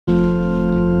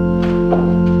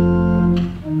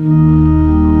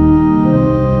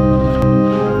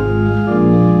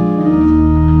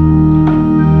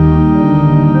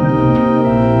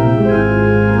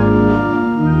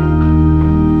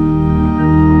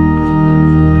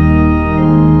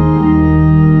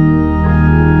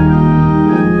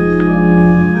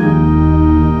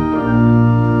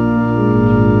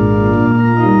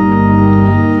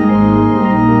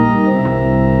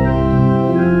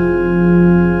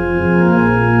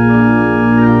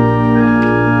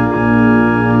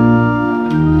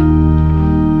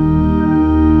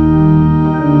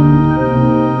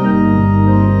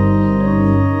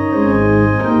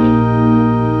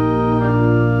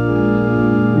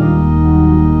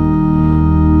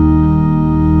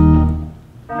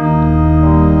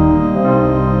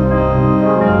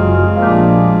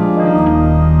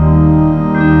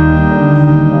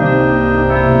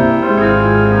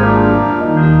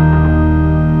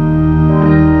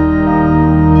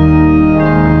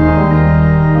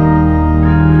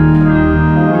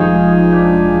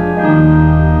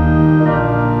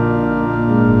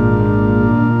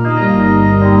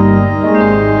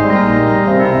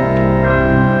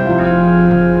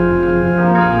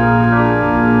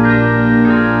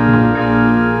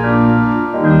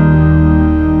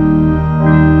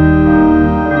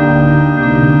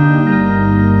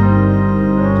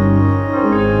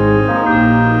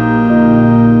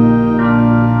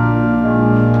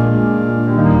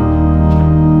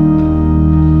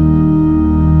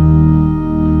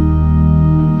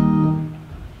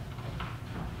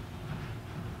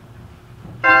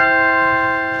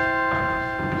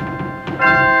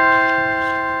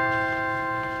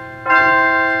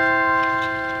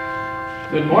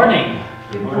Good morning.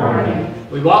 Good morning.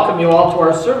 We welcome you all to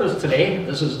our service today.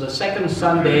 This is the second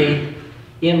Sunday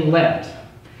in Lent.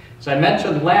 As I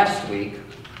mentioned last week,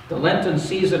 the Lenten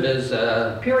season is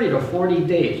a period of 40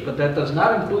 days, but that does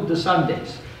not include the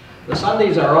Sundays. The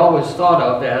Sundays are always thought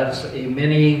of as a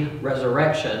mini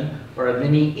resurrection or a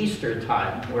mini Easter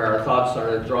time, where our thoughts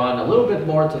are drawn a little bit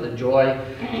more to the joy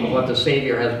of what the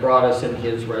Savior has brought us in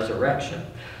his resurrection.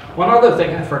 One other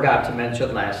thing I forgot to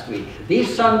mention last week.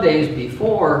 These Sundays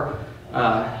before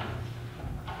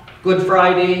Good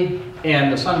Friday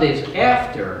and the Sundays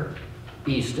after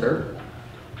Easter,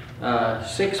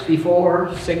 6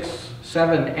 before, 6,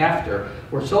 7 after,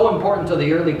 were so important to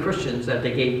the early Christians that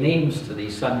they gave names to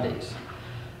these Sundays.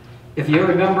 If you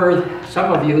remember,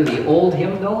 some of you, the old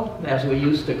hymnal, as we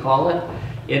used to call it,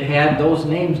 it had those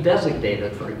names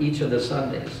designated for each of the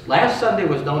Sundays. Last Sunday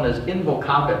was known as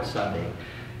Invocabit Sunday.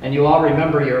 And you all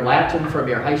remember your Latin from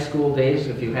your high school days,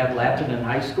 if you had Latin in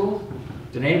high school?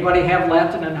 Did anybody have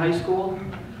Latin in high school?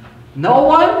 No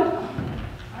one?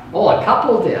 Oh, a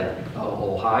couple did.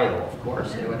 Oh, Ohio, of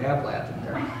course, they would have Latin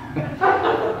there.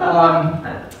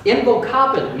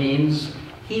 Invocabit means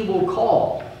he will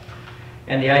call.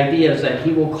 And the idea is that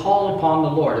he will call upon the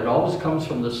Lord. It always comes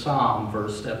from the Psalm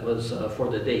verse that was for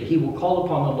the day. He will call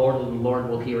upon the Lord, and the Lord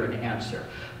will hear and answer.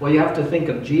 Well, you have to think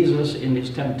of Jesus in his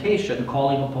temptation,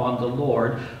 calling upon the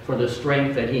Lord for the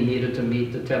strength that he needed to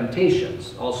meet the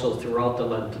temptations, also throughout the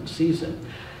Lenten season.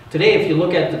 Today, if you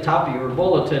look at the top of your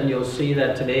bulletin, you'll see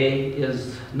that today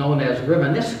is known as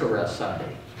Reminiscere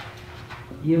Sunday.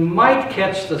 You might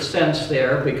catch the sense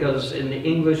there, because in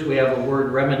English we have a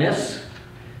word reminisce.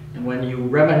 And when you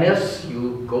reminisce,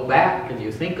 you go back and you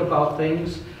think about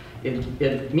things.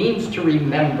 It means to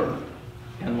remember.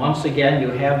 And once again, you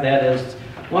have that as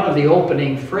one of the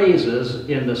opening phrases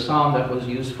in the psalm that was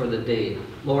used for the day.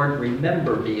 Lord,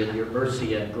 remember me in your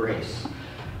mercy and grace.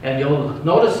 And you'll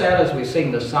notice that as we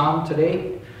sing the psalm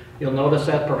today. You'll notice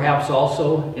that perhaps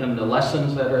also in the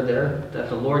lessons that are there, that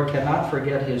the Lord cannot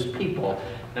forget his people.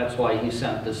 That's why he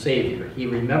sent the Savior. He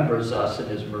remembers us in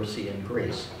his mercy and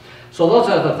grace. So those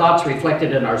are the thoughts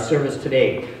reflected in our service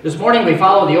today. This morning we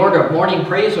follow the order of morning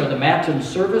praise, or the Matin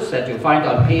service, that you'll find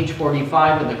on page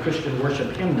 45 in the Christian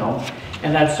Worship Hymnal.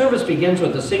 And that service begins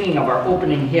with the singing of our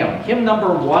opening hymn, hymn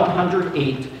number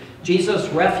 108, Jesus,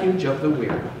 Refuge of the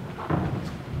Weary.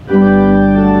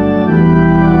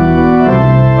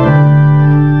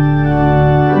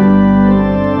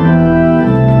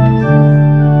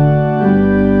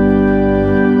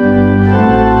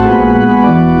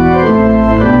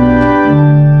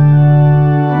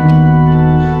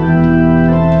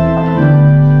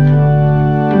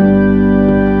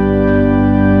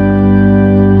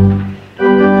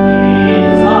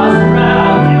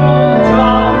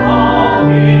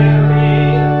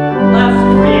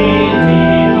 Blessed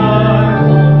Redeemer,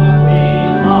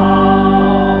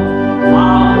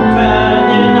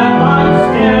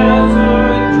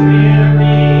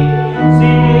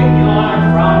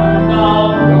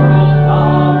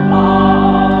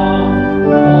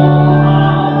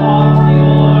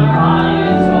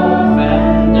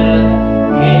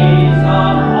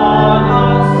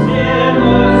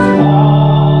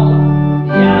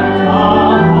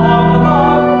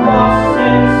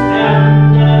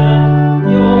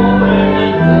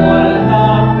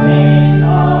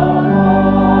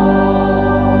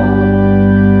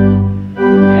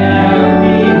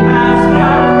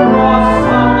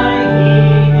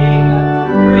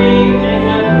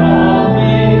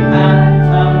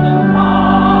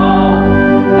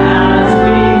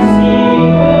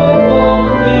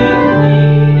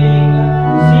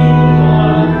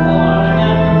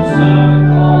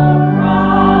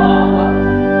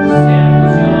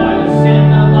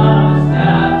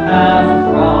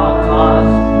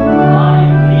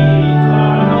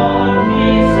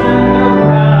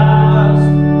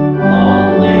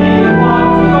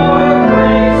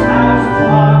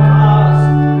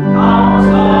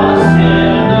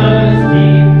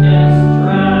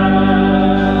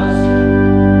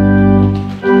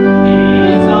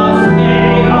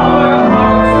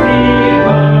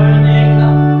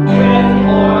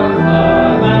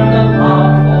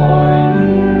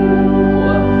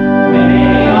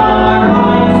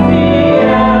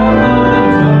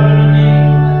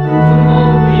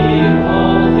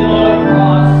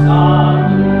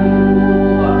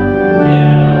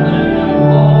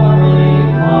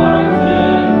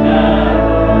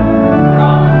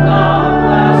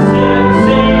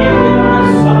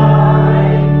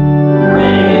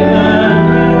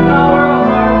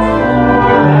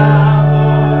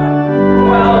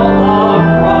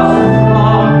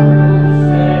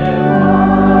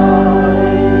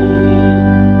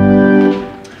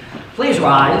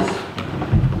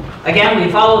 Again,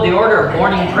 we follow the order of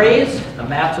morning praise, the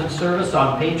Matin service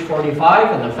on page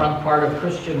 45 in the front part of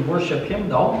Christian worship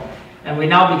hymnal. And we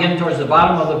now begin towards the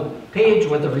bottom of the page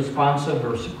with the responsive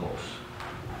versicles.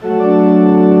 O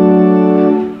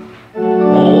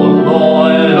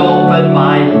Lord, open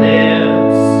my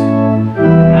lips,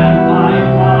 and my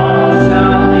mouth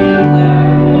shall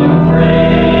declare your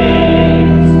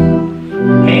praise.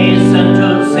 Hasten to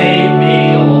save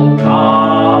me, O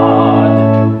God.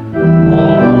 O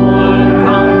Lord,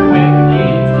 come quickly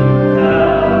to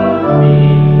help me.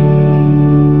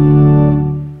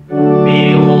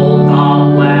 Behold the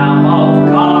Lamb of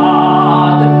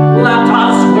God, let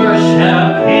us worship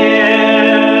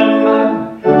Him.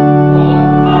 Oh,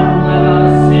 come, let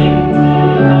us sing to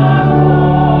the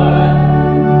Lord.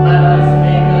 Let us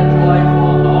make a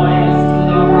joyful noise to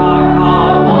the rock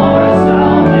of our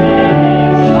salvation.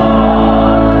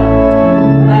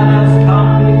 Let us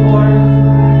come before His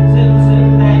presence in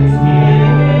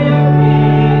thanksgiving.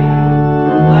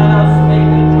 Let us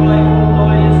make a joyful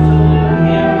noise to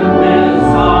Him with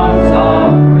songs of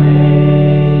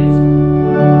praise.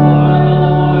 For the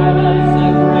Lord is a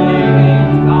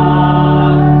great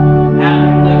God, and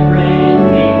the great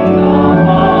kingdom of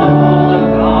all the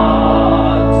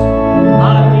gods.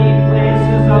 The deep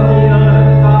places of the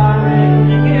earth are in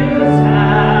His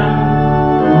hand.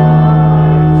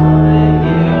 The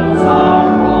hills are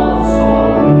also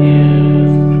His.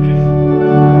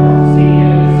 Sea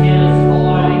is His,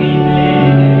 for He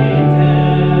made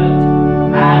it,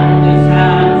 and His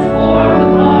hands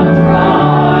formed the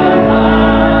dry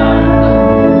land.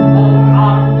 Oh,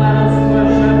 come, let us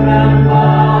worship and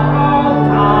bow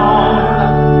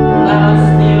down. Let us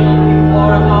kneel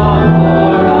before the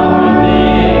Lord our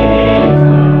Maker.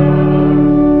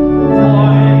 For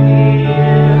He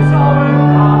is our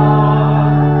God,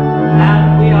 and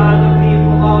we are the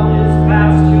people of His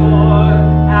pasture,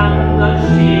 and the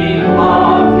sheep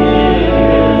of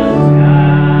His hand.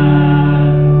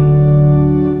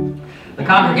 The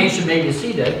congregation may be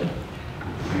seated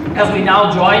as we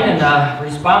now join in the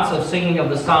responsive singing of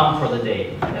the psalm for the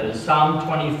day. That is Psalm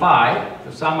 25,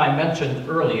 the psalm I mentioned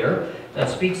earlier, that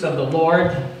speaks of the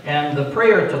Lord and the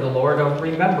prayer to the Lord of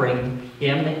remembering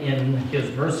Him in His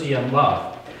mercy and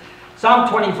love. Psalm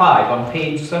 25 on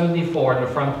page 74 in the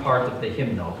front part of the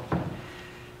hymnal.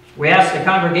 We ask the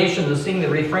congregation to sing the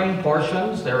refrain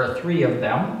portions. There are 3 of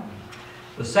them.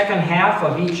 The second half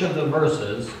of each of the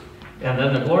verses, and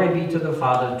then the glory be to the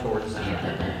Father towards the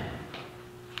end.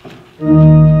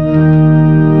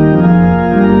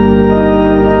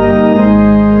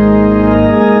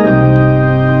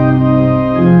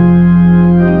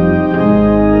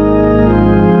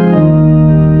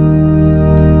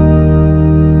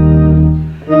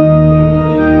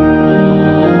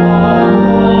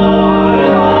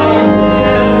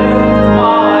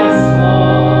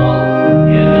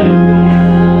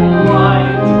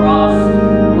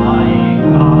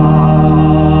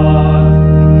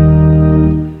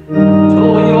 To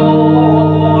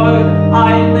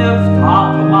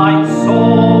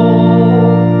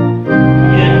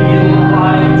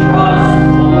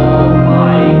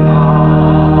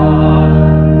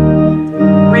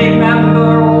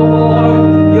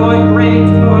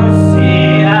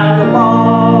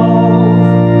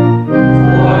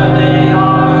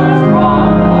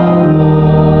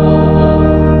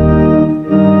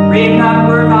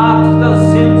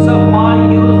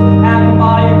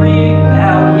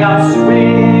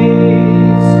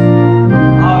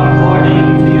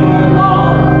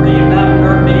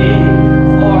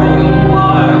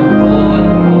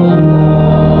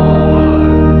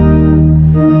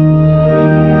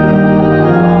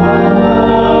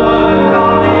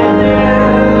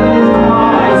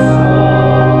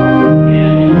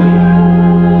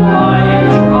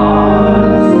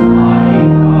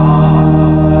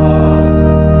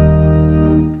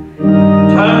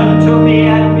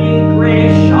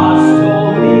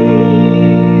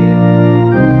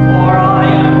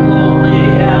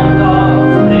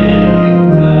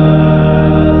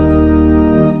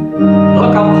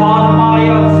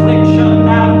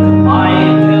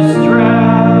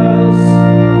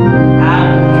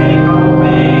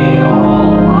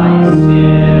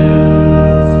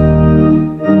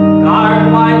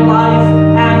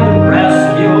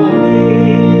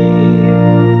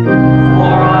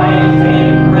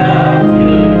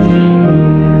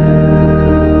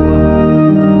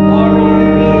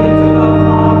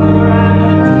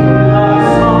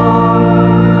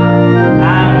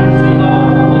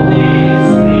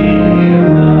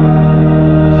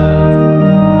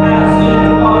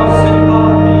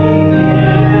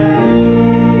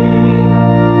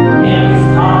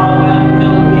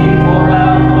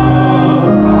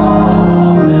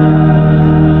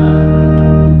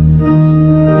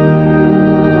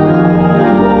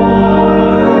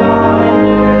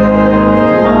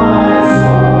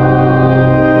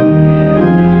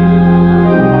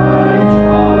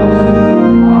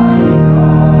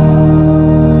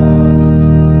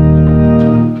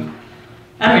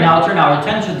now turn our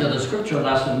attention to the scripture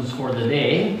lessons for the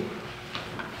day.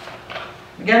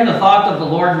 Again, the thought of the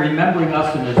Lord remembering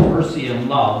us in his mercy and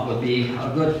love would be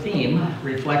a good theme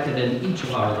reflected in each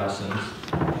of our lessons.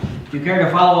 If you care to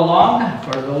follow along,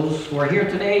 for those who are here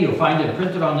today, you'll find it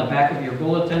printed on the back of your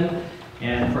bulletin.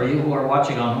 And for you who are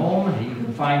watching on home, you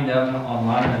can find them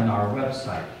online on our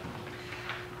website.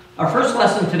 Our first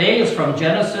lesson today is from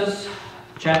Genesis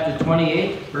chapter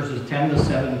 28, verses 10 to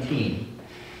 17.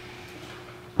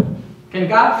 Can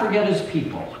God forget his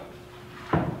people?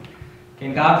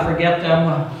 Can God forget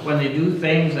them when they do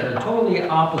things that are totally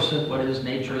opposite what his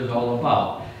nature is all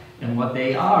about and what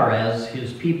they are as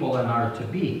his people and are to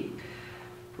be?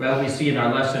 Well, we see in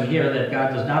our lesson here that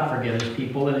God does not forget his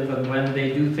people, and even when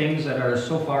they do things that are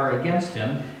so far against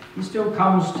him, he still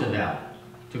comes to them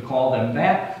to call them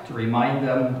back, to remind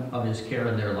them of his care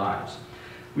in their lives.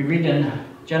 We read in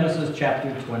Genesis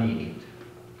chapter 28.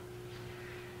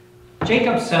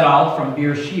 Jacob set out from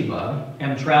Beersheba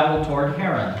and traveled toward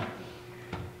Haran.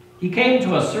 He came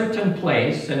to a certain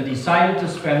place and decided to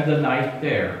spend the night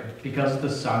there because the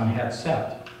sun had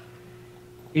set.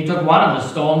 He took one of the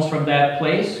stones from that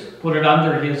place, put it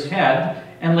under his head,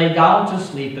 and lay down to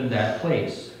sleep in that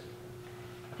place.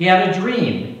 He had a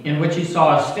dream in which he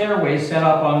saw a stairway set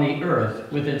up on the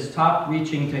earth with its top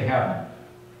reaching to heaven.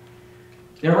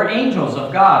 There were angels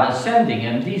of God ascending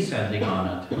and descending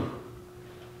on it.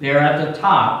 There at the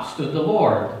top stood the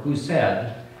Lord, who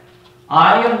said,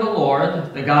 I am the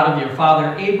Lord, the God of your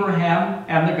father Abraham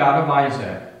and the God of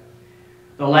Isaac.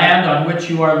 The land on which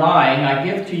you are lying I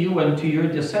give to you and to your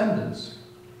descendants.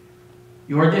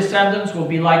 Your descendants will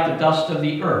be like the dust of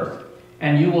the earth,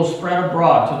 and you will spread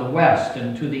abroad to the west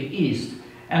and to the east,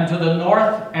 and to the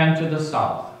north and to the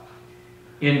south.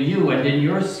 In you and in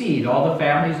your seed all the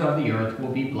families of the earth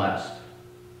will be blessed.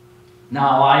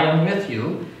 Now I am with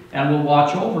you, and will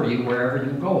watch over you wherever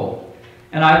you go.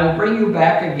 And I will bring you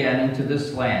back again into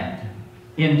this land.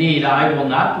 Indeed, I will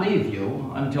not leave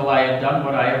you until I have done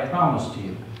what I have promised to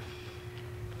you.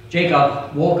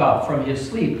 Jacob woke up from his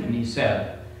sleep, and he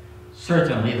said,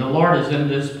 Certainly the Lord is in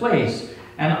this place,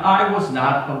 and I was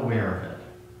not aware of it.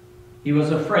 He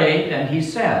was afraid, and he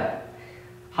said,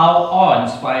 How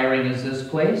awe-inspiring is this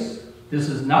place? This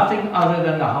is nothing other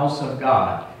than the house of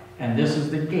God, and this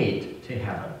is the gate to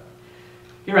heaven.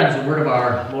 Here ends the word of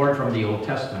our Lord from the Old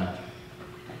Testament.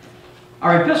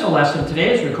 Our epistle lesson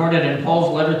today is recorded in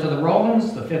Paul's letter to the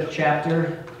Romans, the 5th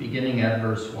chapter, beginning at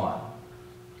verse 1.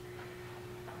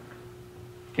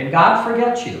 Can God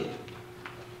forget you?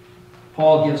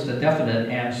 Paul gives the definite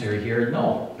answer here,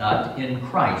 no, not in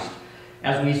Christ.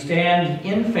 As we stand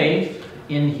in faith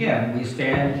in him, we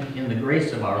stand in the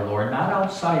grace of our Lord, not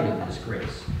outside of his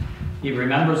grace. He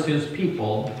remembers his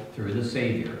people through the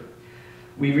Savior.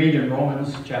 We read in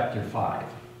Romans chapter 5.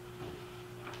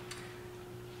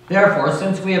 Therefore,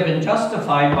 since we have been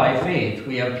justified by faith,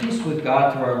 we have peace with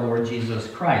God through our Lord Jesus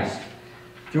Christ.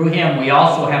 Through him we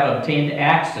also have obtained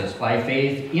access by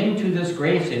faith into this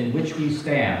grace in which we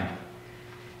stand.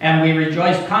 And we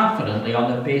rejoice confidently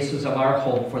on the basis of our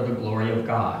hope for the glory of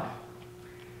God.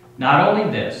 Not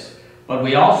only this, but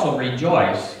we also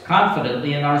rejoice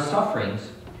confidently in our sufferings,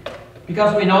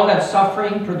 because we know that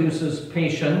suffering produces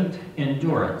patient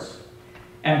endurance,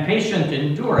 and patient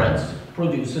endurance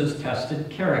produces tested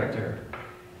character,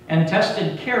 and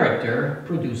tested character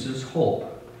produces hope.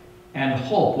 And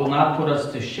hope will not put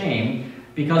us to shame,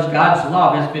 because God's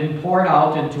love has been poured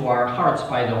out into our hearts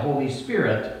by the Holy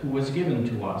Spirit who was given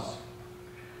to us.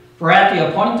 For at the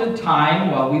appointed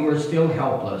time, while we were still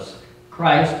helpless,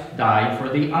 Christ died for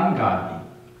the ungodly.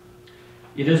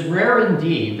 It is rare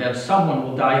indeed that someone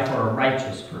will die for a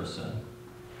righteous person.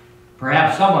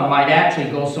 Perhaps someone might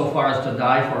actually go so far as to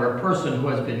die for a person who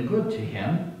has been good to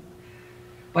him.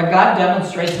 But God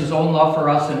demonstrates his own love for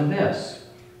us in this: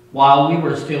 while we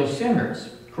were still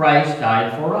sinners, Christ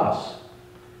died for us.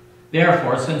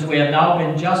 Therefore, since we have now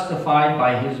been justified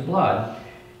by his blood,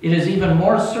 it is even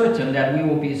more certain that we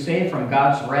will be saved from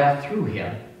God's wrath through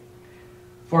him.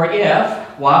 For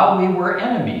if, while we were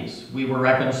enemies, we were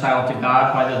reconciled to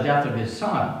God by the death of his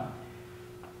Son,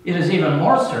 it is even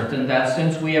more certain that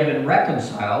since we have been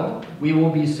reconciled, we will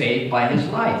be saved by his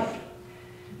life.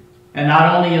 And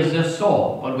not only is this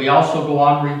so, but we also go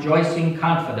on rejoicing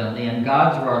confidently in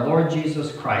God through our Lord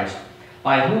Jesus Christ,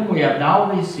 by whom we have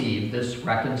now received this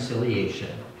reconciliation.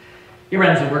 Here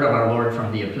ends the word of our Lord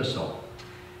from the epistle.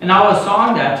 And now a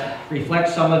song that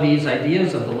reflects some of these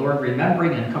ideas of the Lord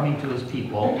remembering and coming to his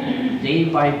people day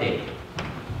by day.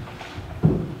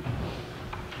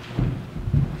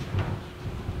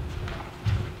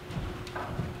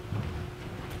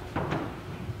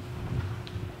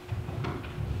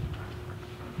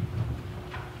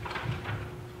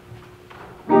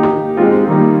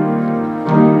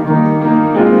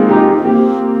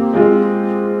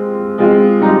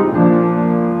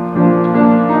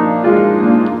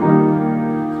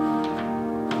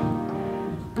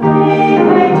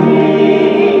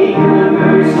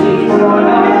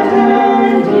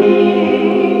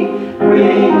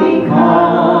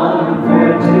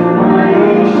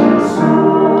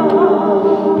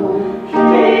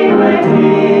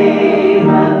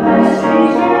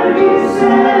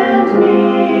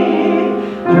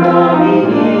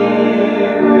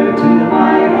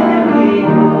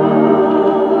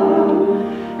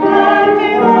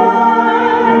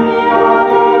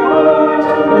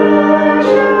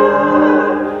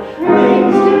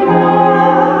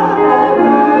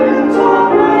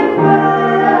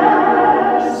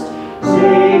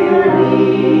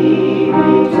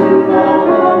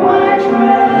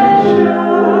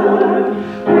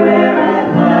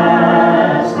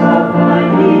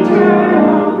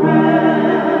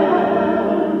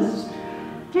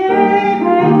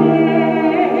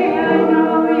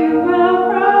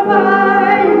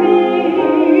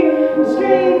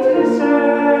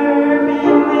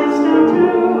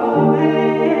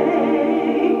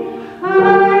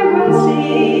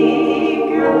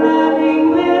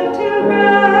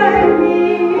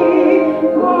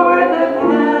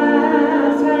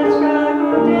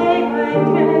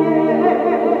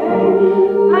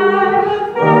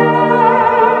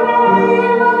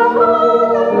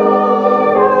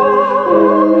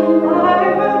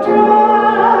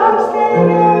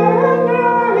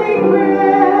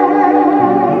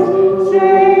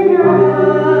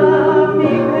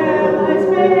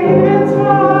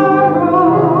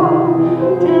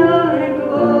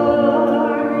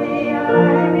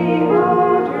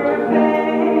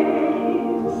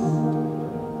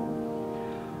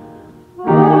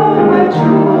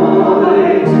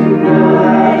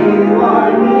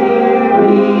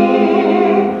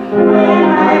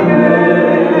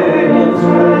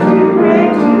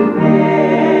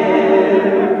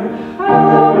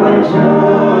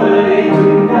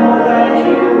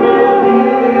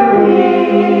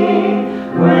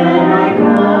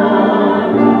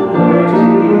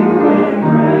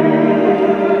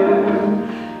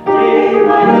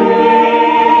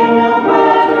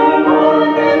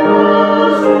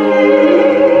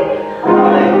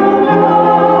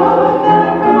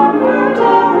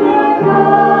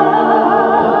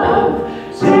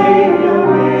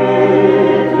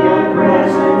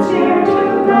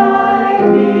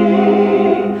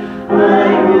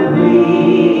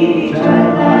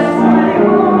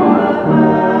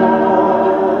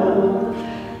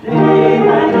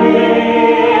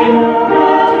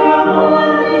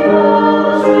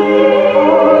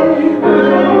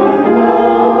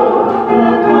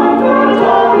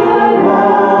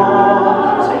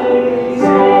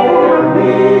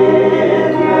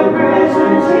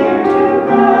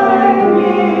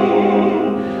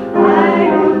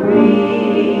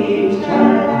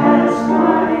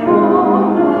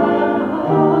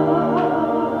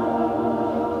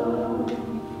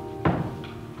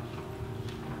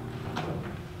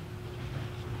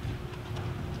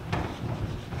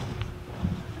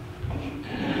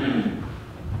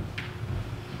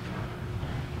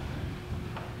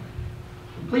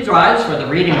 Please rise for the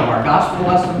reading of our gospel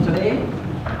lesson today.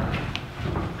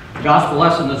 The gospel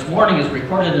lesson this morning is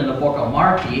recorded in the book of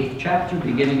Mark, 8th chapter,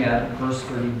 beginning at verse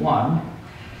 31.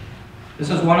 This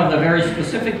is one of the very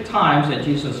specific times that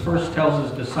Jesus first tells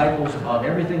his disciples about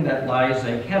everything that lies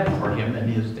ahead for him in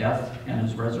his death and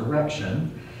his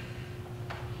resurrection.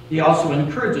 He also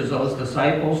encourages those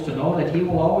disciples to know that he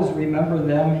will always remember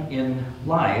them in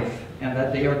life and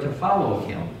that they are to follow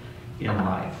him in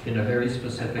life in a very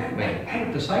specific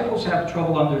way. Disciples have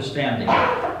trouble understanding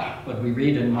what we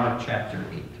read in Mark chapter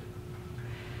 8.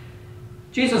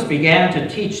 Jesus began to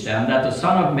teach them that the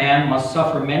Son of Man must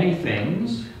suffer many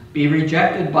things, be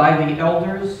rejected by the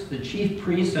elders, the chief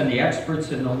priests, and the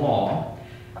experts in the law,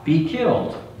 be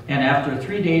killed, and after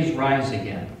 3 days rise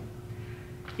again.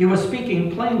 He was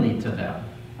speaking plainly to them.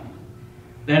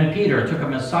 Then Peter took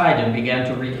him aside and began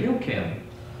to rebuke him.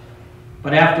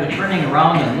 But after turning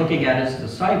around and looking at his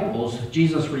disciples,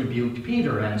 Jesus rebuked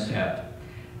Peter and said,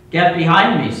 "Get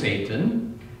behind me,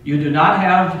 Satan. You do not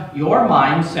have your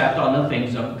mind set on the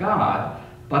things of God,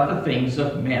 but the things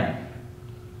of men."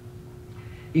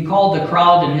 He called the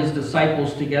crowd and his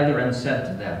disciples together and said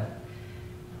to them,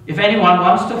 "If anyone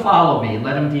wants to follow me,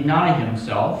 let him deny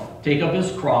himself, take up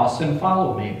his cross, and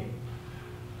follow me.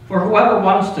 For whoever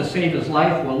wants to save his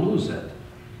life will lose it.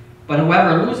 But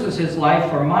whoever loses his life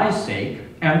for my sake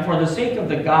and for the sake of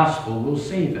the gospel will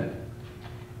save it.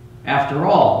 After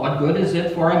all, what good is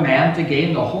it for a man to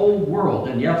gain the whole world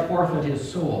and yet forfeit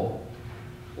his soul?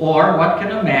 Or what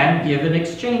can a man give in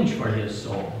exchange for his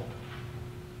soul?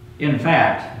 In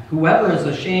fact, whoever is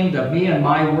ashamed of me and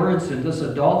my words in this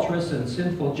adulterous and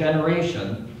sinful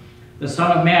generation, the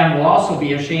Son of Man will also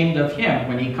be ashamed of him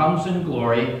when he comes in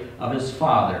glory of his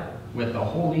Father with the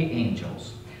holy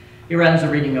angels." Here ends the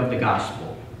reading of the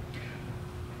gospel.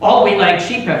 All we like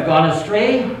sheep have gone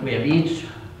astray. We have each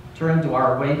turned to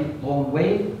our own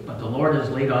way, but the Lord has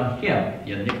laid on him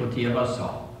the iniquity of us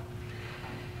all.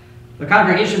 The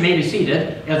congregation may be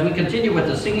seated as we continue with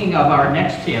the singing of our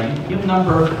next hymn, hymn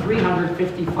number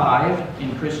 355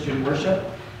 in Christian worship.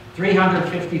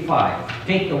 355,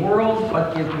 "Take the world,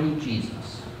 but give me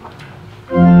Jesus."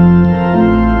 Give me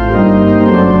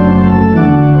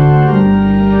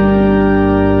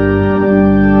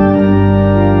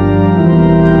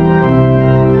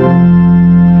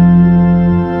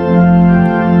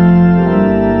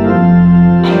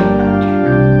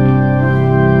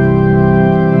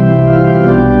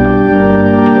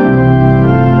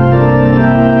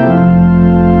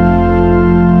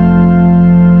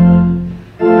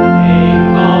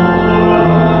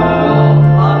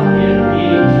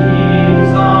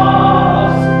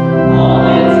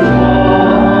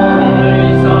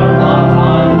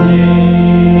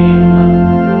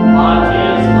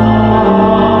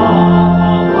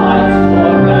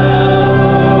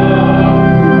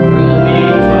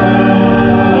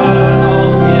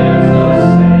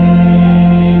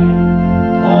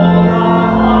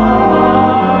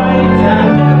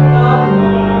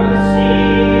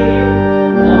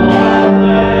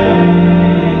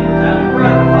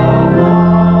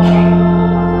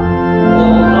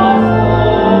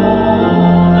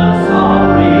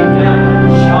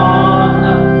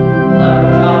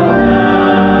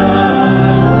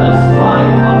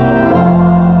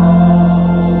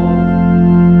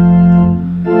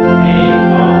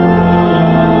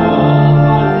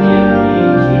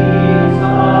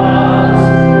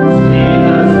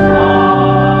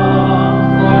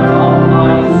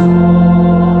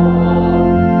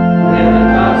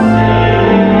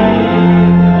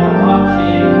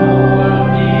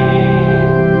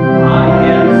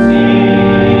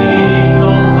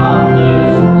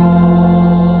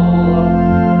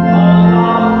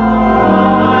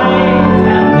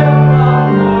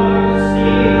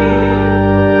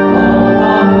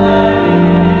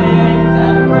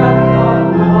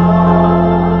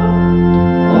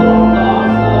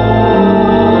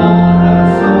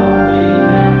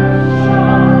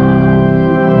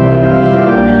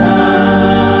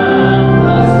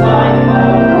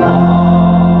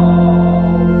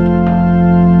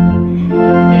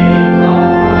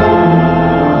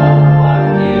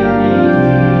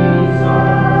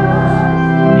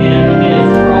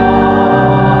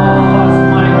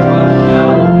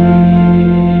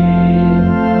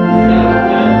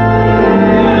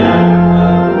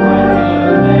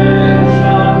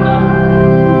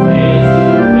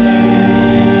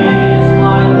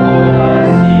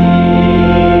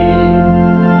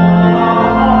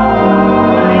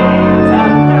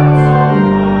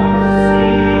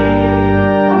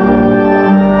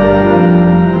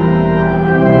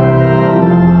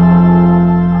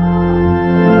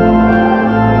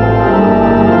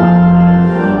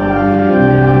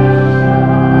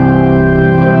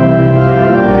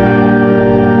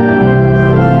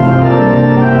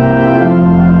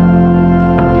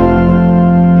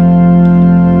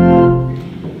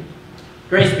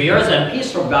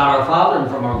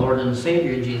Lord and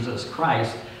Savior Jesus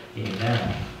Christ.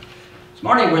 Amen. This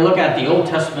morning we look at the Old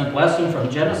Testament lesson from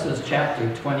Genesis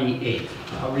chapter 28.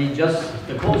 I'll read just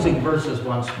the closing verses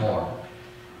once more.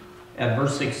 At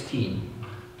verse 16.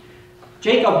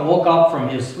 Jacob woke up from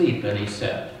his sleep and he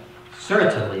said,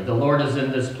 "Certainly the Lord is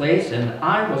in this place, and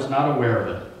I was not aware of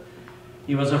it."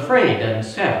 He was afraid and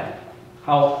said,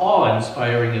 "How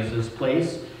awe-inspiring is this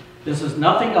place! This is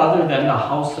nothing other than the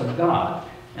house of God,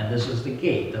 and this is the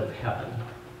gate of heaven."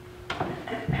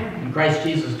 In Christ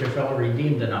Jesus, dear fellow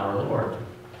redeemed in our Lord.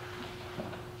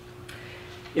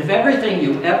 If everything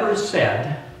you ever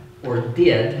said or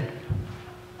did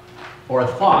or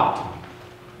thought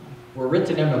were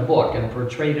written in a book and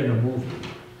portrayed in a movie,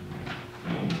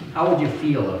 how would you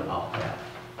feel about that?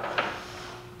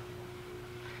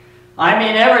 I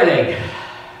mean everything.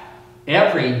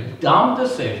 Every dumb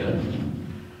decision,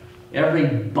 every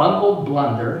bungled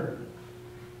blunder,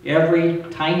 every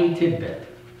tiny tidbit.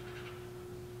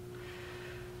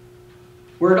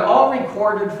 Were it all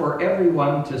recorded for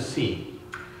everyone to see,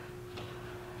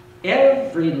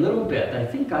 every little bit, I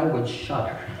think I would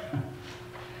shudder.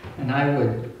 And I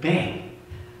would beg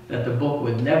that the book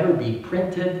would never be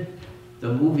printed,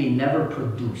 the movie never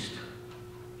produced.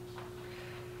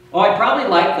 Oh, I probably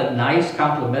like the nice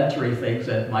complimentary things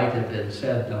that might have been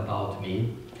said about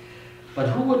me, but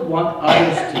who would want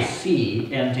others to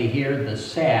see and to hear the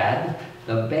sad,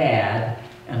 the bad,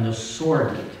 and the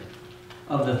sordid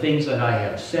of the things that I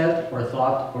have said or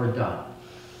thought or done?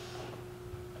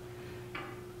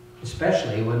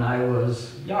 Especially when I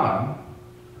was young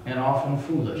and often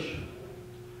foolish.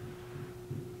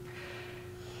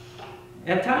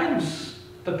 At times,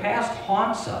 the past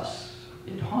haunts us.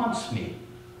 It haunts me.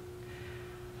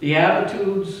 The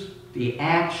attitudes, the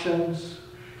actions,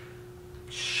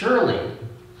 surely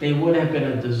they would have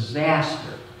been a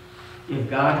disaster if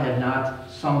God had not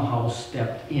somehow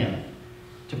stepped in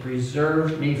to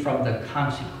preserve me from the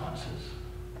consequences.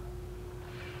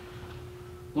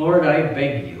 Lord, I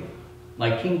beg you,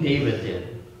 like King David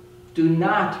did, do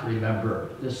not remember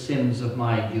the sins of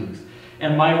my youth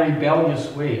and my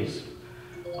rebellious ways.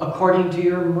 According to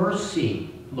your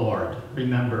mercy, Lord,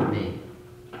 remember me,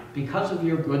 because of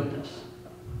your goodness.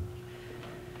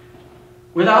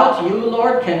 Without you,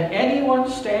 Lord, can anyone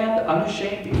stand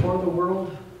unashamed before the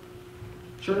world?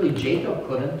 Surely Jacob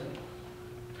couldn't.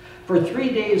 For 3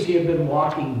 days he had been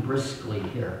walking briskly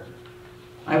here.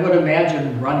 I would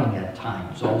imagine running at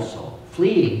times also,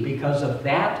 fleeing because of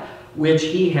that which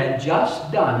he had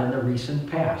just done in the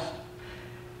recent past.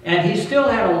 And he still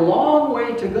had a long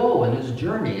way to go in his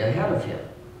journey ahead of him.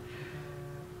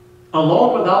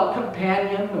 Alone without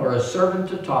companion or a servant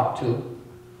to talk to,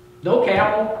 no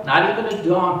camel, not even a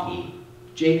donkey,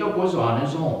 Jacob was on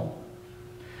his own.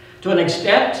 To an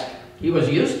extent, he was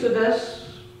used to this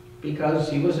because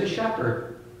he was a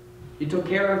shepherd. He took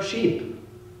care of sheep.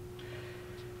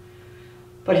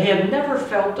 But he had never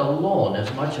felt alone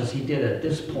as much as he did at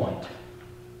this point.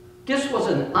 This was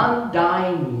an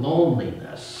undying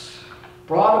loneliness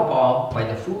brought about by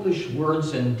the foolish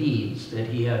words and deeds that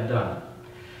he had done.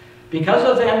 Because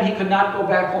of them, he could not go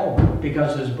back home,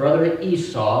 because his brother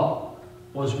Esau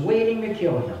was waiting to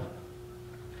kill him.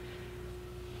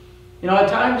 You know, at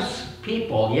times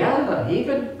people, yeah,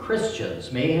 even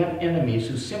Christians, may have enemies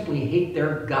who simply hate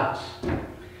their guts,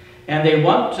 and they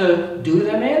want to do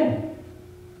them in.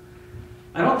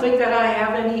 I don't think that I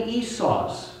have any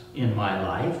Esau's in my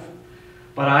life,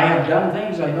 but I have done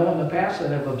things I know in the past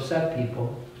that have upset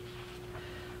people.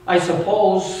 I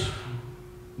suppose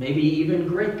maybe even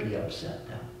greatly upset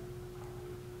them.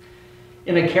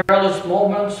 In a careless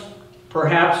moment,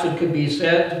 perhaps it could be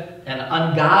said, an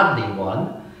ungodly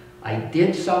one, I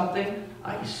did something,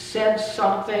 I said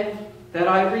something that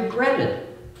I regretted.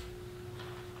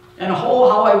 And oh,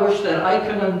 how I wish that I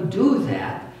could undo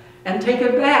that and take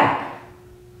it back.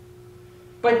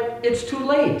 But it's too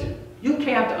late. You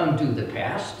can't undo the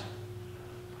past.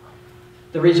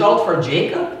 The result for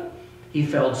Jacob, he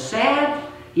felt sad,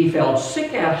 he felt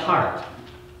sick at heart.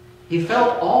 He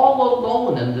felt all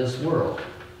alone in this world.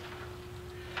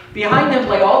 Behind him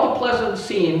lay all the pleasant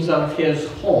scenes of his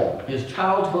home, his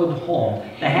childhood home,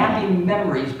 the happy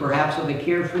memories perhaps of the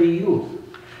carefree youth.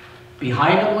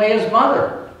 Behind him lay his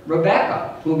mother,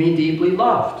 Rebekah, whom he deeply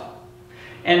loved.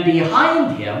 And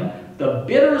behind him, the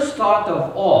bitterest thought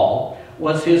of all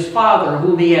was his father,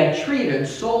 whom he had treated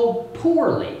so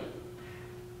poorly.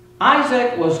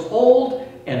 Isaac was old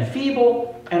and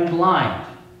feeble and blind.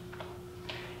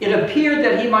 It appeared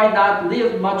that he might not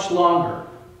live much longer.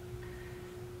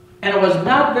 And it was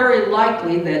not very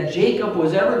likely that Jacob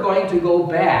was ever going to go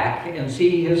back and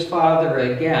see his father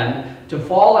again to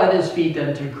fall at his feet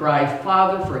and to cry,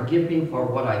 "Father, forgive me for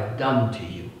what I've done to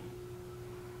you."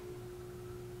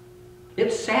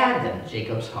 It saddened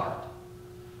Jacob's heart.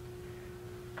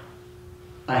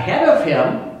 Ahead of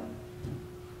him,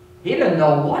 he didn't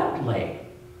know what lay.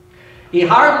 He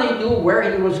hardly knew where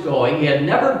he was going. He had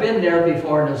never been there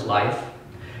before in his life.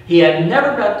 He had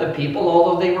never met the people,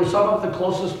 although they were some of the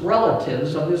closest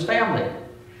relatives of his family.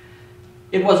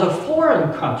 It was a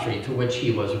foreign country to which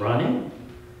he was running,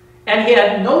 and he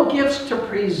had no gifts to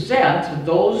present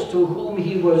those to whom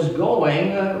he was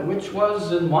going, which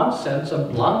was in one sense a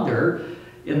blunder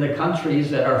in the countries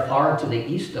that are far to the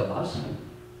east of us.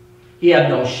 He had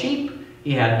no sheep,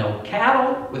 he had no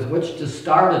cattle with which to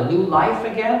start a new life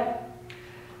again.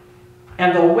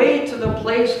 And the way to the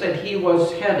place that he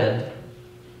was headed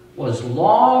was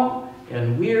long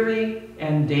and weary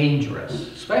and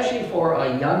dangerous, especially for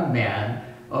a young man,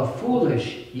 a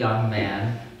foolish young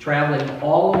man, traveling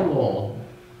all alone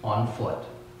on foot.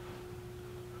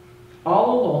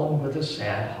 All alone with a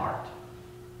sad heart.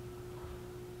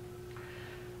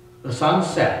 The sun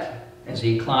set as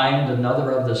he climbed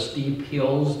another of the steep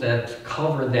hills that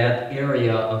cover that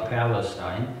area of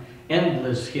Palestine.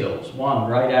 Endless hills, one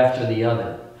right after the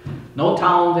other. No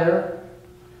town there,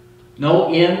 no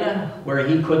inn where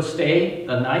he could stay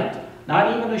the night,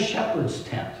 not even a shepherd's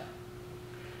tent.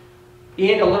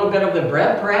 He ate a little bit of the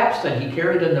bread, perhaps, that he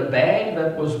carried in the bag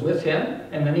that was with him,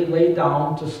 and then he lay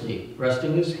down to sleep,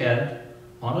 resting his head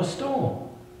on a stone.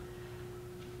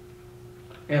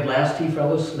 At last he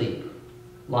fell asleep,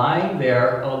 lying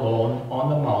there alone on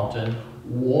the mountain,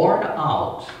 worn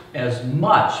out as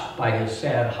much by his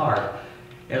sad heart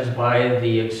as by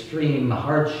the extreme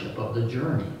hardship of the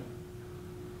journey.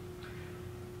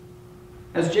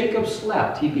 As Jacob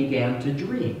slept, he began to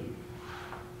dream.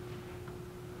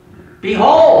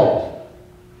 Behold,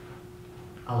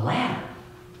 a ladder.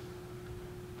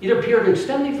 It appeared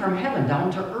extending from heaven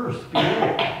down to earth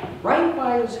below, right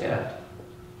by his head.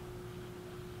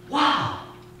 Wow!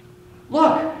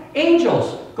 Look,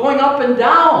 angels going up and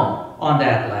down on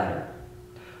that ladder.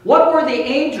 What were the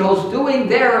angels doing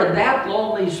there in that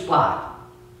lonely spot?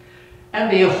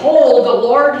 And behold, the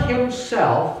Lord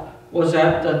himself was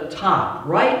at the top,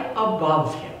 right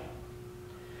above him.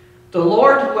 The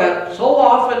Lord who had so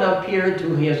often appeared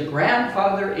to his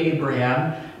grandfather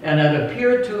Abraham and had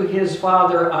appeared to his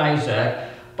father Isaac,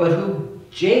 but who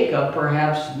Jacob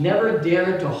perhaps never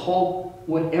dared to hope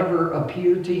would ever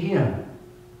appear to him.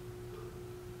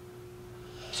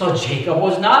 So Jacob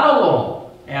was not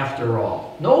alone, after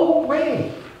all. No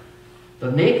way.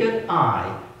 The naked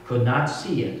eye could not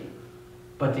see it,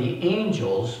 but the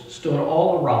angels stood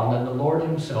all around, and the Lord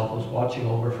himself was watching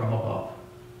over from above.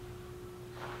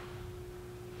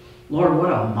 Lord,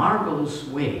 what a marvelous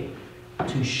way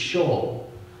to show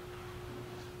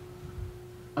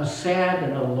a sad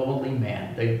and a lonely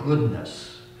man the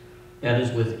goodness that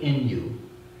is within you,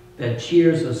 that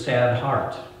cheers a sad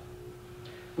heart,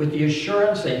 with the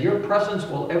assurance that your presence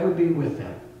will ever be with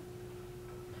them.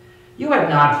 You had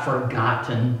not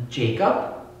forgotten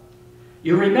Jacob.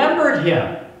 You remembered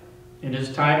him in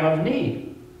his time of need.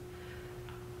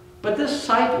 But this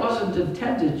sight wasn't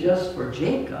intended just for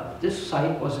Jacob. This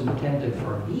sight was intended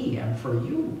for me and for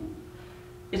you.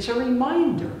 It's a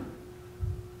reminder.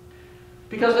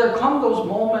 Because there come those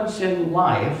moments in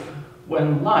life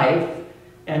when life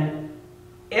and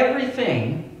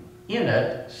everything in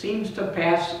it seems to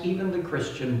pass even the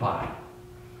Christian by.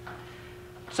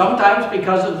 Sometimes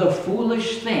because of the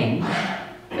foolish things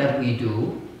that we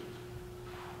do,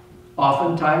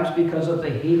 oftentimes because of the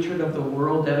hatred of the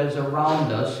world that is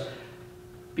around us,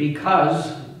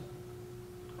 because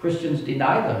Christians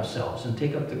deny themselves and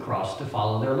take up the cross to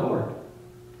follow their Lord.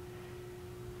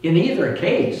 In either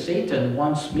case, Satan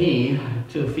wants me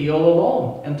to feel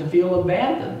alone and to feel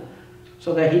abandoned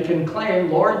so that he can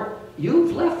claim, Lord,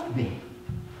 you've left me.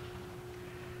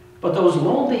 But those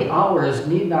lonely hours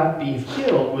need not be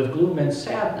filled with gloom and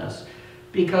sadness,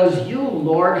 because you,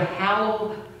 Lord,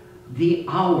 hallow the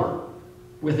hour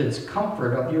with its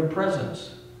comfort of your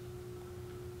presence.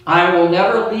 I will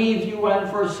never leave you and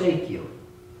forsake you.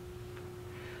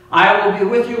 I will be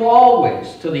with you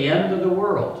always to the end of the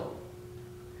world.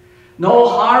 No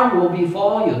harm will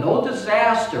befall you. No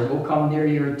disaster will come near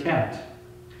your tent.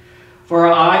 For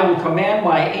I will command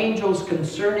my angels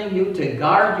concerning you to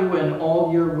guard you in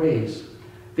all your ways.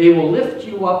 They will lift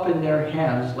you up in their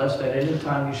hands, lest at any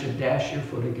time you should dash your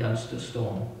foot against a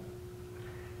stone.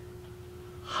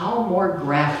 How more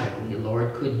graphically,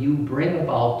 Lord, could you bring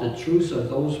about the truths of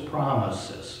those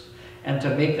promises and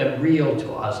to make them real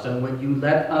to us than when you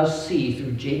let us see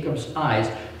through Jacob's eyes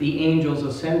the angels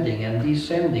ascending and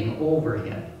descending over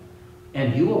him?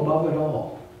 and you above it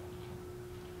all.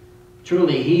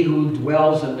 Truly, he who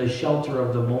dwells in the shelter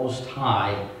of the Most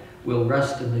High will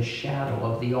rest in the shadow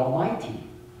of the Almighty.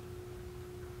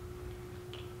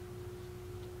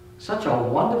 Such a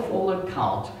wonderful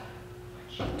account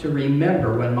to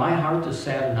remember when my heart is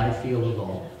sad and I feel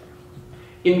alone.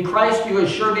 In Christ you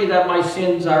assure me that my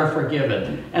sins are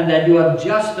forgiven and that you have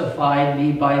justified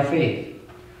me by faith.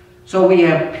 So we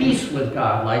have peace with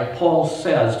God, like Paul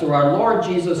says, through our Lord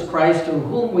Jesus Christ, through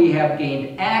whom we have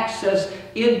gained access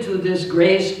into this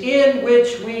grace in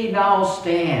which we now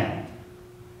stand.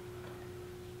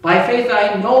 By faith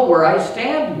I know where I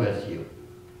stand with you.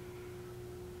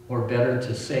 Or better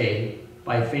to say,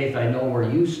 by faith I know where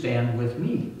you stand with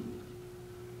me.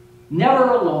 Never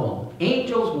alone,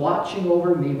 angels watching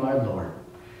over me, my Lord,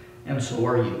 and so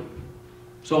are you.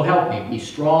 So help me be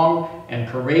strong and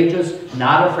courageous,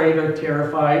 not afraid or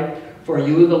terrified, for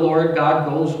you, the Lord God,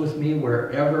 goes with me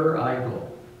wherever I go.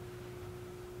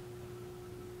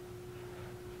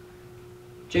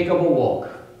 Jacob awoke,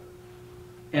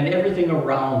 and everything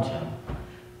around him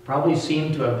probably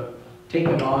seemed to have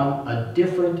taken on a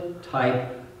different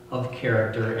type of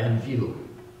character and view.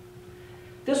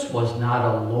 This was not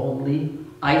a lonely,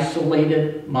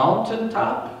 isolated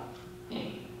mountaintop.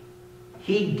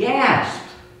 He gasped,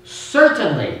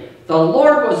 certainly, the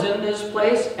Lord was in this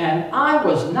place and I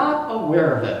was not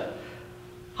aware of it.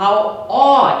 How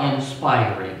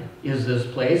awe-inspiring is this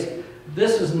place.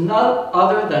 This is none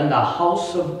other than the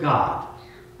house of God,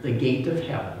 the gate of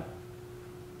heaven.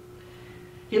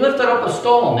 He lifted up a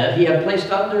stone that he had placed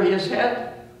under his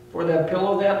head for that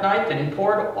pillow that night, and he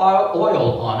poured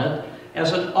oil on it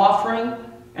as an offering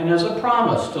and as a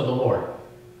promise to the Lord.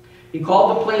 He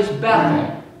called the place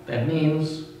Bethel, that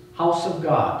means house of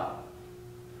God.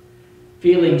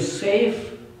 Feeling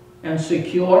safe and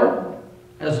secure,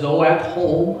 as though at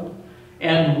home,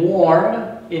 and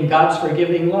warm in God's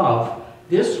forgiving love,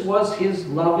 this was his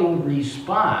loving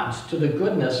response to the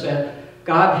goodness that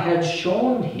God had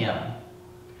shown him,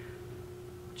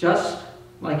 just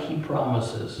like he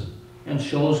promises and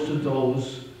shows to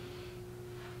those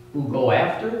who go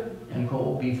after and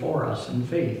go before us in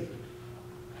faith.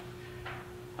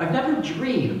 I've never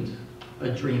dreamed a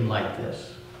dream like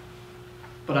this,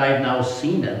 but I have now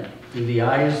seen it through the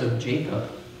eyes of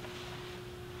Jacob.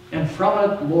 And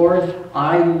from it, Lord,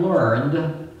 I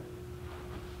learned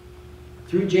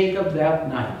through Jacob that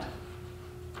night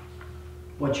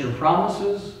what your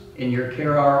promises and your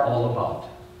care are all about.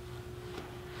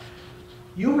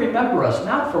 You remember us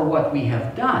not for what we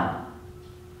have done,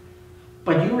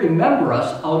 but you remember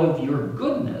us out of your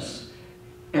goodness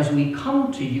as we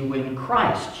come to you in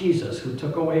Christ Jesus, who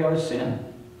took away our sin.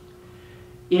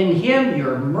 In him,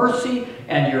 your mercy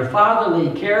and your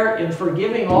fatherly care in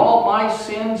forgiving all my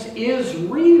sins is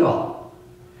real.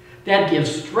 That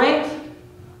gives strength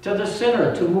to the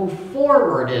sinner to move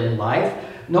forward in life,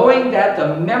 knowing that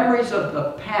the memories of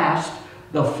the past,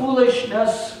 the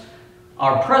foolishness,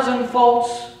 our present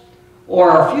faults, or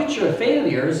our future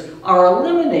failures are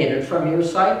eliminated from your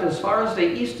sight as far as the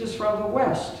east is from the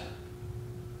west.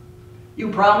 You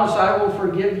promise, I will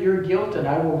forgive your guilt and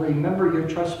I will remember your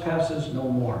trespasses no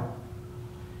more.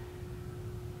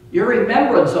 Your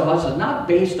remembrance of us is not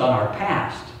based on our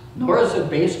past, nor is it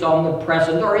based on the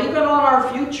present or even on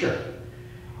our future.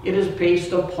 It is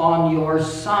based upon your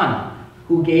Son,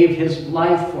 who gave his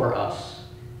life for us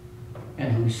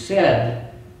and who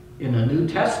said in the New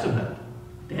Testament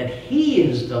that he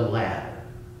is the ladder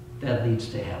that leads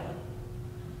to heaven.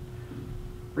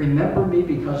 Remember me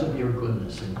because of your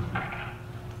goodness in me.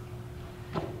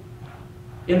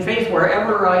 In faith,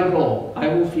 wherever I go, I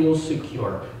will feel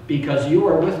secure because you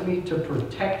are with me to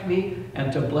protect me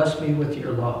and to bless me with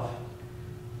your love.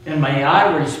 And may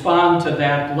I respond to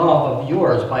that love of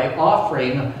yours by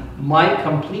offering my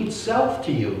complete self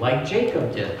to you, like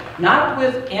Jacob did, not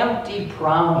with empty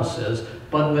promises,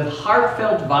 but with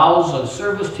heartfelt vows of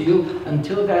service to you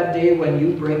until that day when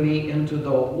you bring me into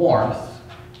the warmth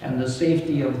and the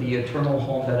safety of the eternal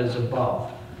home that is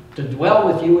above, to dwell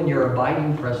with you in your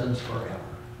abiding presence forever.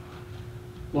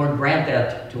 Lord, grant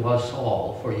that to us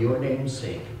all for your name's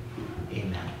sake.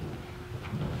 Amen.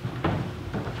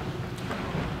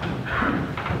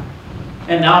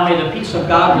 And now may the peace of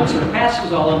God, which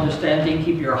surpasses all understanding,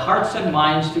 keep your hearts and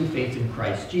minds through faith in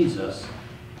Christ Jesus.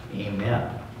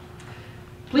 Amen.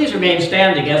 Please remain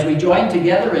standing as we join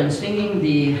together in singing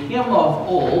the hymn of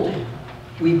old,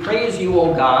 We Praise You,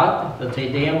 O God, the Te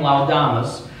Deum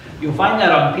Laudamus. You'll find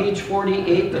that on page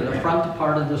 48 in the front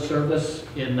part of the service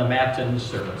in the Matin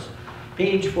service.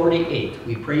 Page 48,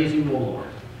 We Praise You, O Lord.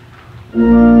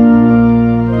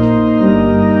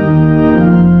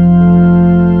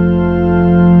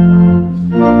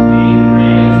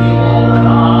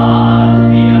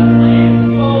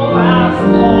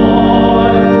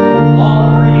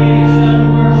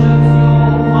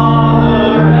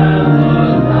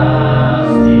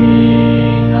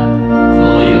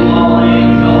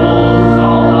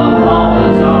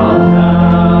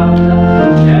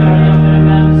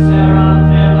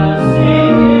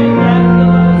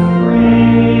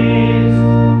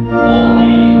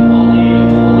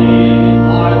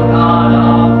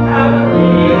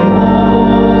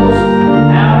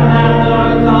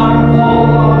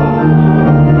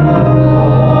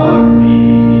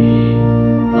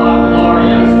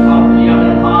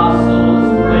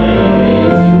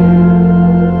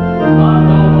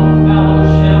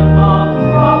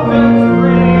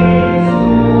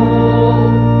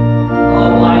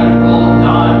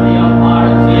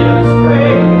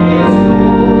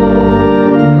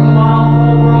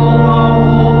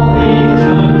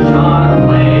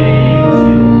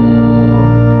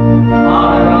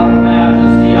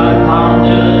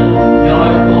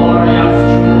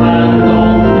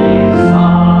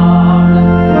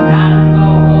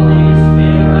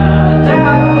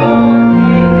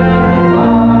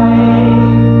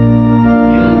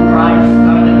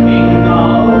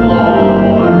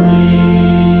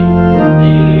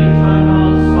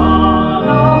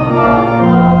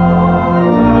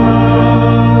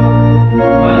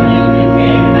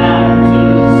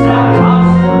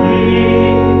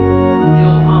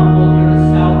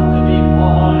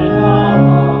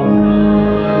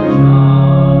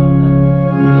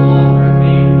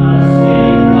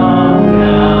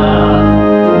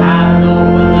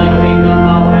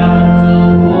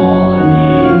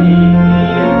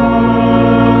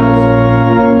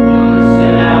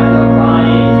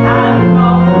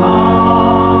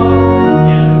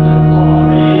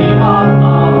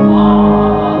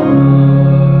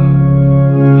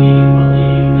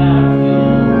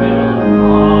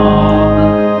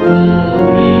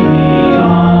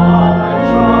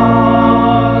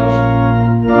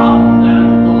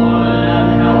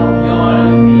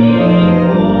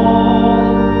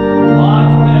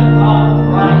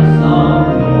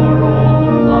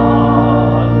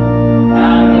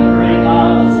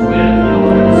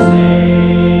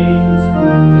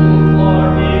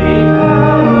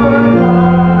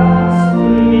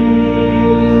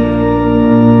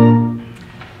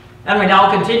 now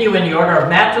continue in the order of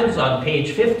matins on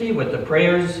page 50 with the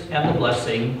prayers and the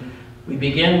blessing. We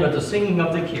begin with the singing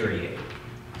of the Kyrie.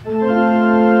 In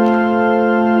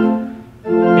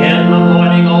the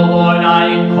morning, O Lord,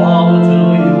 I call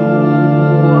to you.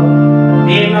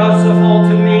 Be merciful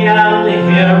to me and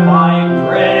hear my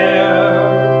prayer.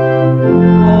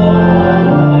 O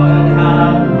Lord,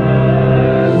 have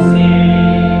mercy.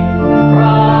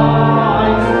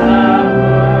 Christ, have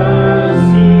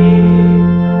mercy.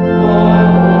 O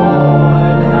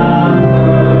Lord, have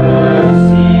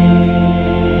mercy.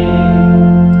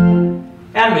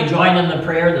 And we join in the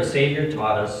prayer the Savior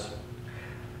taught us.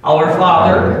 Our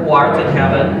Father, who art in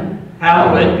heaven,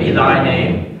 hallowed be thy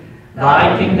name.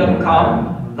 Thy kingdom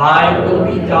come, thy will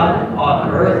be done on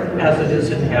earth as it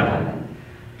is in heaven.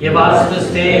 Give us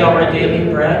this day our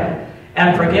daily bread,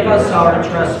 and forgive us our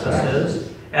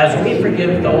trespasses, as we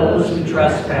forgive those who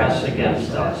trespass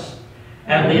against us.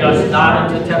 And lead us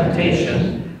not into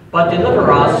temptation, but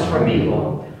deliver us from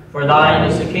evil. For thine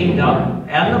is the kingdom,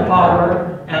 and the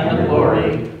power, and the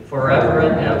glory, forever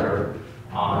and ever.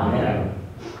 Amen.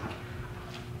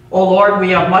 O Lord,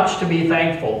 we have much to be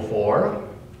thankful for: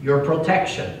 your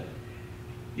protection,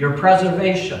 your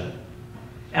preservation,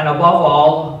 and above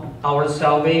all, our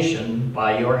salvation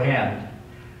by your hand.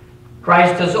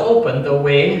 Christ has opened the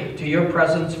way to your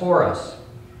presence for us.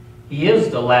 He is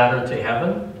the ladder to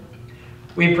heaven.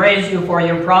 We praise you for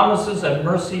your promises and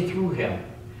mercy through him.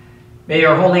 May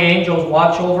your holy angels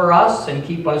watch over us and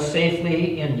keep us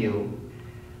safely in you.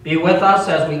 Be with us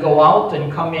as we go out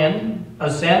and come in,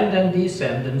 ascend and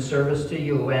descend in service to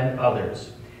you and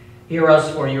others. Hear us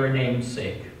for your name's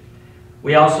sake.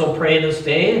 We also pray this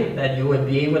day that you would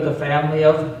be with the family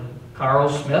of Carl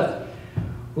Smith,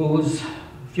 whose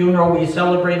funeral we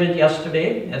celebrated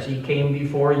yesterday as he came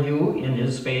before you in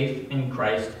his faith in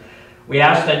Christ. We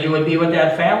ask that you would be with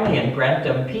that family and grant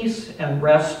them peace and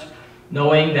rest,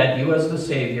 knowing that you as the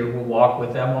Savior will walk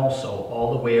with them also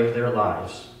all the way of their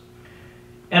lives.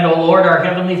 And, O Lord, our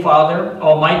Heavenly Father,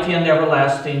 almighty and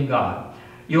everlasting God,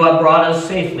 you have brought us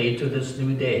safely to this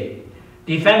new day.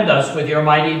 Defend us with your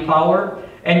mighty power,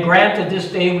 and grant that this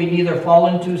day we neither fall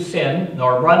into sin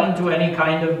nor run into any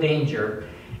kind of danger.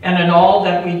 And in all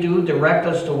that we do, direct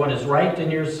us to what is right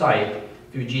in your sight,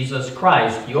 through Jesus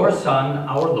Christ, your Son,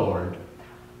 our Lord.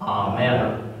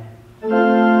 Amen.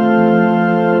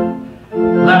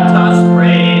 Let us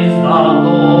praise the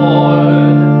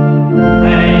Lord.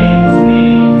 Thanks be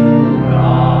to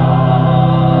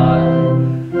God.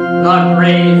 The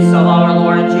grace of our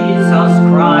Lord Jesus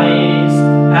Christ,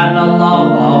 and the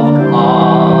love of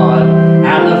God,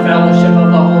 and the fellowship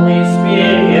of the Holy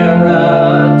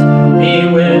Spirit be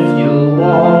with you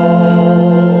all.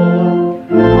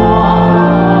 Amen.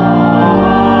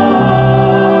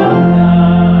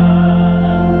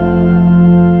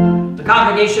 The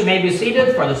congregation may be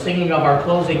seated for the singing of our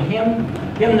closing hymn,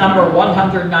 hymn number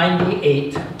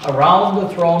 198, Around the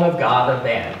Throne of God, a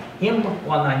band. Hymn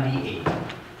 198.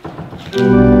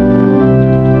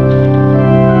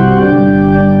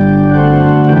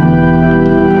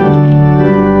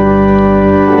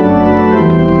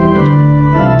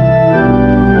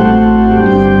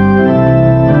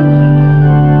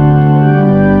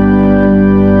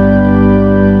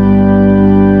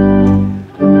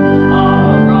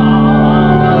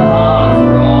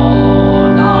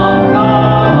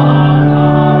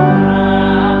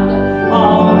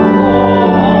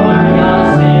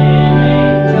 Glorious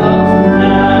angels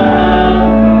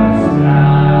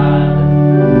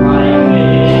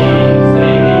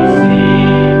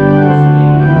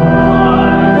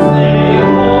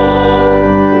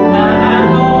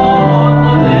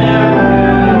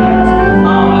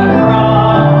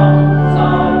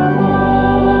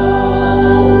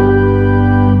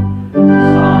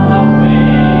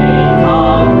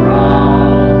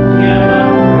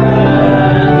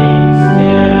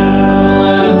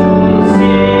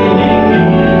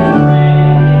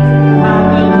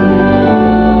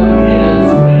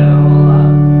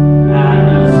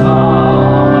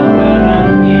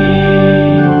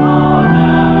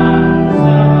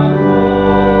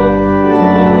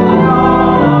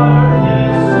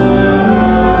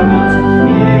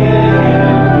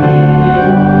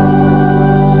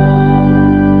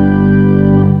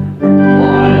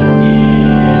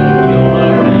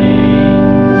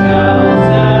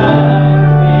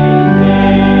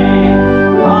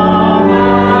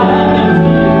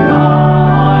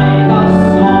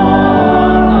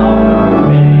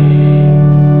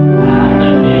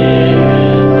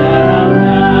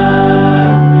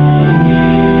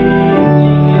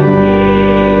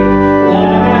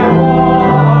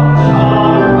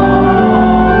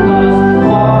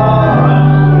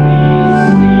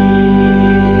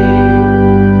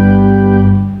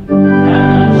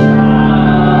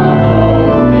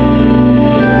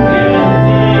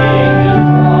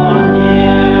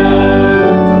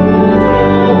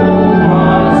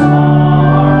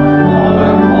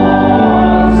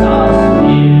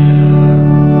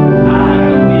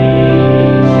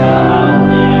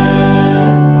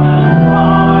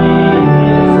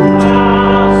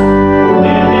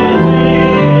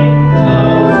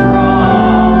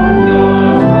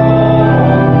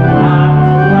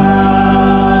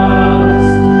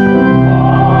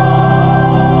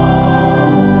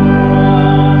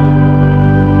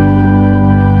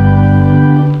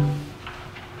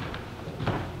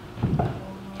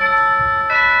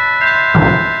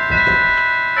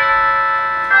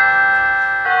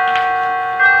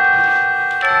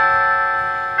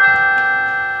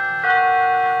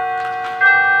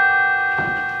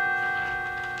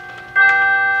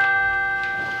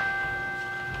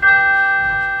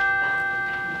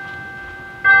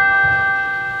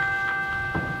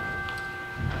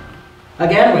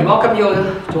Again, we welcome you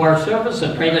to our service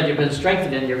and pray that you've been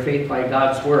strengthened in your faith by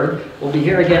God's Word. We'll be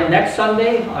here again next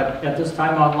Sunday at this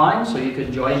time online, so you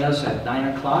can join us at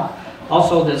 9 o'clock.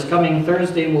 Also, this coming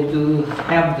Thursday, we'll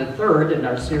have the third in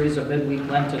our series of midweek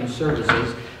Lenten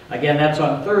services. Again, that's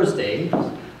on Thursday.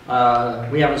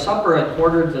 We have a supper at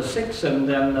 5:45, and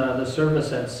then the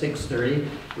service at 6:30.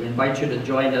 We invite you to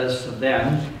join us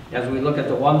then as we look at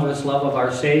the wondrous love of our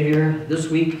Savior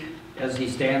this week as he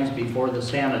stands before the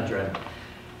Sanhedrin.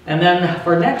 And then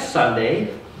for next Sunday,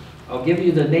 I'll give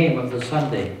you the name of the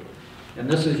Sunday. And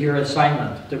this is your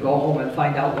assignment, to go home and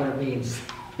find out what it means.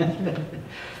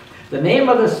 The name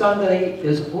of the Sunday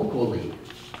is Okuli.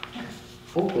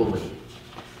 Okuli.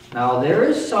 Now there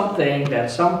is something that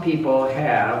some people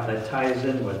have that ties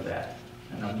in with that.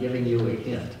 And I'm giving you a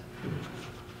hint.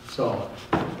 So,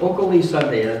 Okuli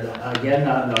Sunday, again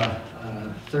on the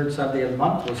third Sunday of the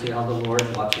month, we'll see how the Lord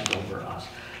watches over us.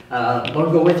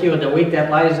 Lord go with you in the week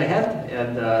that lies ahead,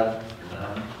 and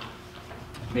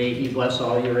may he bless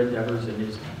all your endeavors in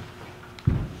his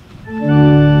name.